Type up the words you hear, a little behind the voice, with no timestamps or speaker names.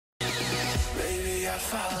Welcome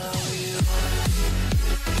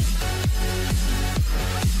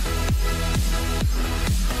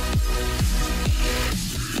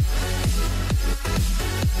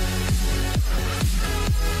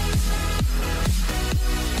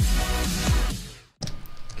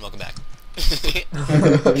back.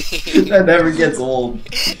 That never gets old.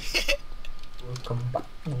 Welcome back.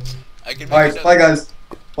 Alright, bye guys.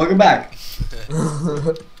 Welcome back.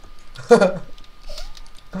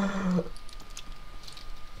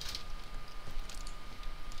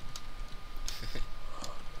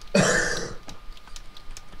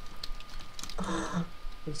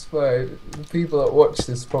 I swear, the people that watch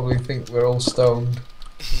this probably think we're all stoned.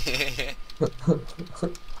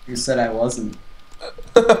 You said I wasn't.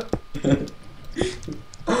 Brandon,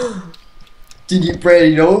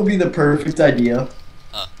 you know what would be the perfect idea?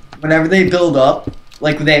 Whenever they build up,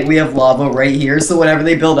 like we have lava right here, so whenever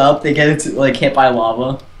they build up, they get into, like hit by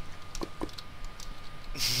lava.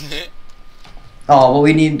 Oh, but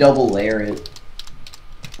we need to double layer it.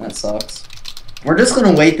 That sucks. We're just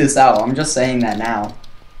gonna wait this out. I'm just saying that now.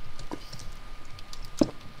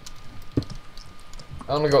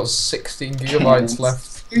 I only got 16 gigabytes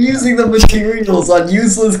left. You're using the materials on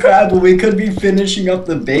useless crap when we could be finishing up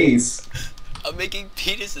the base. I'm making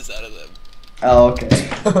penises out of them. Oh, okay.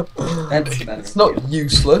 That's better. It's not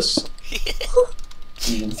useless.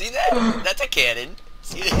 See that? That's a cannon.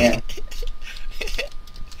 See that? Yeah.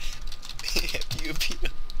 Pew, pew.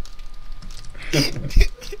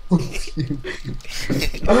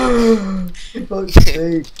 Fuck's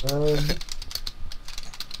sake, man.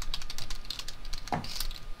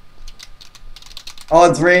 Oh,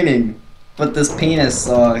 it's raining, but this penis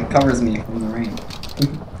covers me from the rain.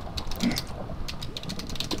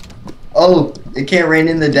 Oh, it can't rain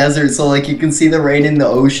in the desert, so like you can see the rain in the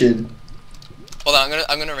ocean. Hold on,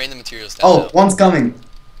 I'm gonna rain the materials down. Oh, one's coming.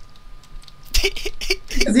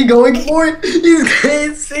 Is he going for it?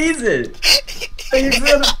 He sees it. He's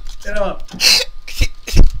gonna get up.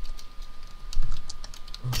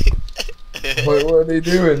 Wait, what are they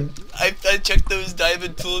doing? I checked those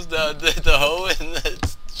diamond tools down, the hoe and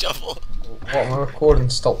the shovel. What, my recording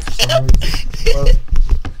stopped for some reason. Well,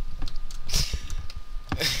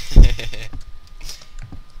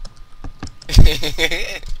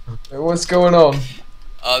 hey, what's going on?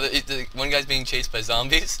 The one guy's being chased by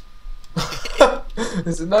zombies.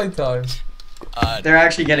 Is it nighttime? They're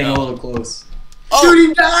actually getting no. a little close. Oh. Dude,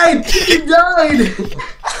 he died! He died!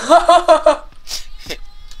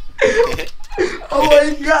 Oh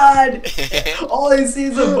my god! All I see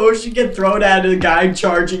is a motion get thrown at a guy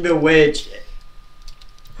charging the witch.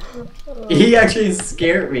 He actually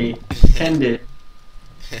scared me. Ended.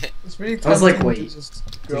 It's really I was like, tempting to wait. just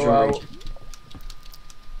go out.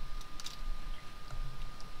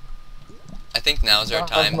 I think now's our I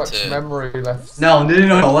don't have time much to. memory left. No,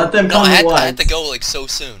 let them No, come I to had us. to go like so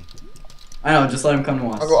soon. I know, just let them come to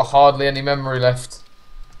us. I got hardly any memory left.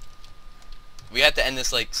 We had to end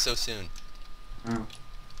this like so soon. Oh.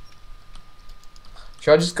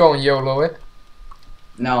 Should I just go and YOLO it?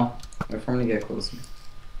 No, wait for him to get closer.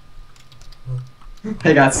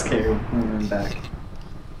 I got scared. I'm running back.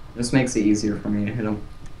 This makes it easier for me to hit him.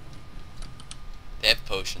 They have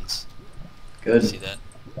potions. Good. See that?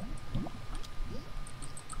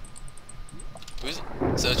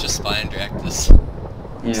 So it's just Spy and Dractus. Yeah.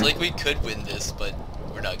 It's like we could win this, but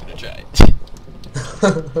we're not gonna try.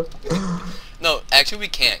 No, actually we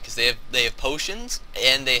can't, because they have potions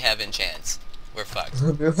and they have enchants. We're fucked.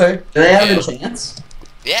 Do they? Do they have a chance?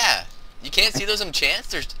 Yeah, you can't see those enchants.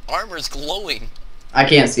 Their armor's glowing. I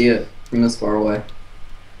can't see it from this far away.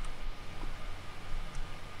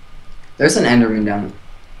 There's an Enderman down there.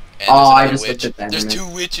 And Oh, I there's just another looked at that. There's 2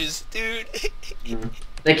 witches, dude.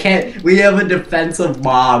 They can't. We have a defense of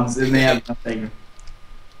mobs, and they have nothing.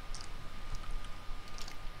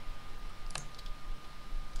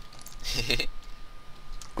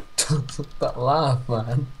 That laugh,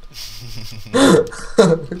 man.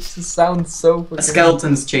 It just sounds so fucking A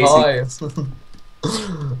skeleton's chasing. pious.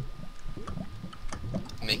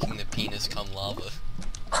 Making the penis come lava.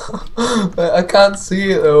 I can't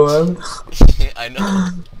see it though, man. I know.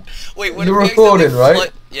 Wait, what You're if we recording, accidentally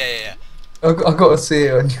right? Yeah. I gotta see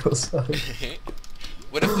it on your side.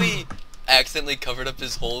 What if we accidentally covered up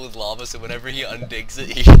his hole with lava, so whenever he undigs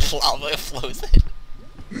it, lava flows in?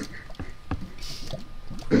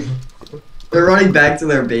 They're running back to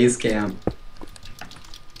their base camp.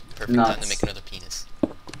 Perfect time to make another penis.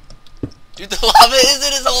 Dude, the lava is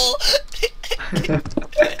in his hole!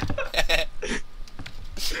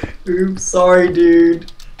 Oops, sorry,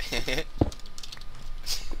 dude.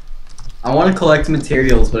 I want to collect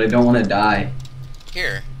materials, but I don't want to die.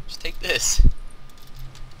 Here, just take this.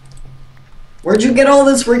 Where'd you get all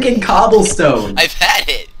this freaking cobblestone? I've had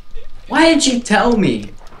it. Why didn't you tell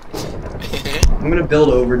me? I'm gonna build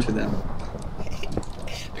over to them.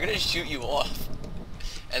 They're gonna shoot you off,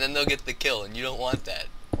 and then they'll get the kill, and you don't want that.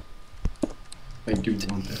 I do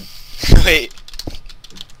want that. Wait.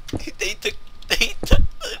 They took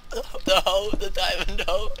the hoe, the diamond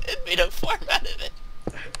hoe, and made a farm out of it.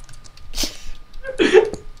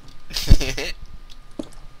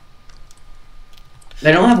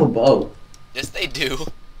 They don't have a bow. Yes, they do.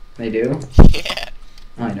 They do? Yeah.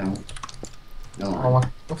 No, I don't. No. Oh,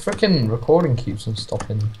 my freaking recording keeps on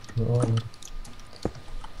stopping.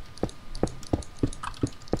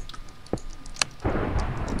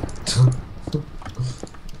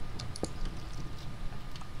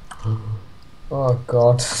 Oh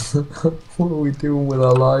god, what are we doing with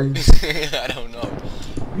our lives? I don't know.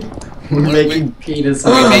 We're making penis.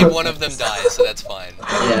 We made one of them die, so that's fine.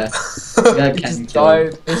 Yeah. He just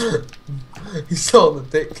died. He saw the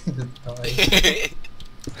dick and just died.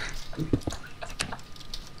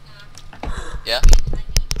 Yeah?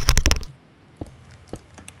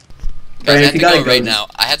 Right, Guys, I if have you to gotta go go, right now.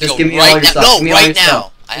 I have to just go give me all right your now. stuff. No, Give me all right your now.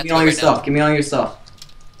 stuff. I have Give me to all go your right stuff. now. Give me all your stuff.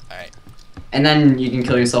 Alright. And then you can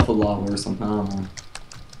kill yourself with lava or something. I don't know.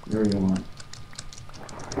 Whatever you want.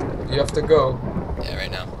 You have to go. Yeah,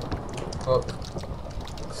 right now. Fuck.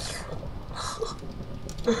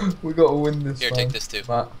 We gotta win this. Here, man. take this too.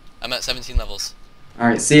 Matt. I'm at 17 levels.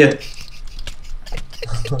 Alright, see ya.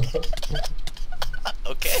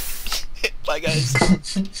 Okay. Bye, guys.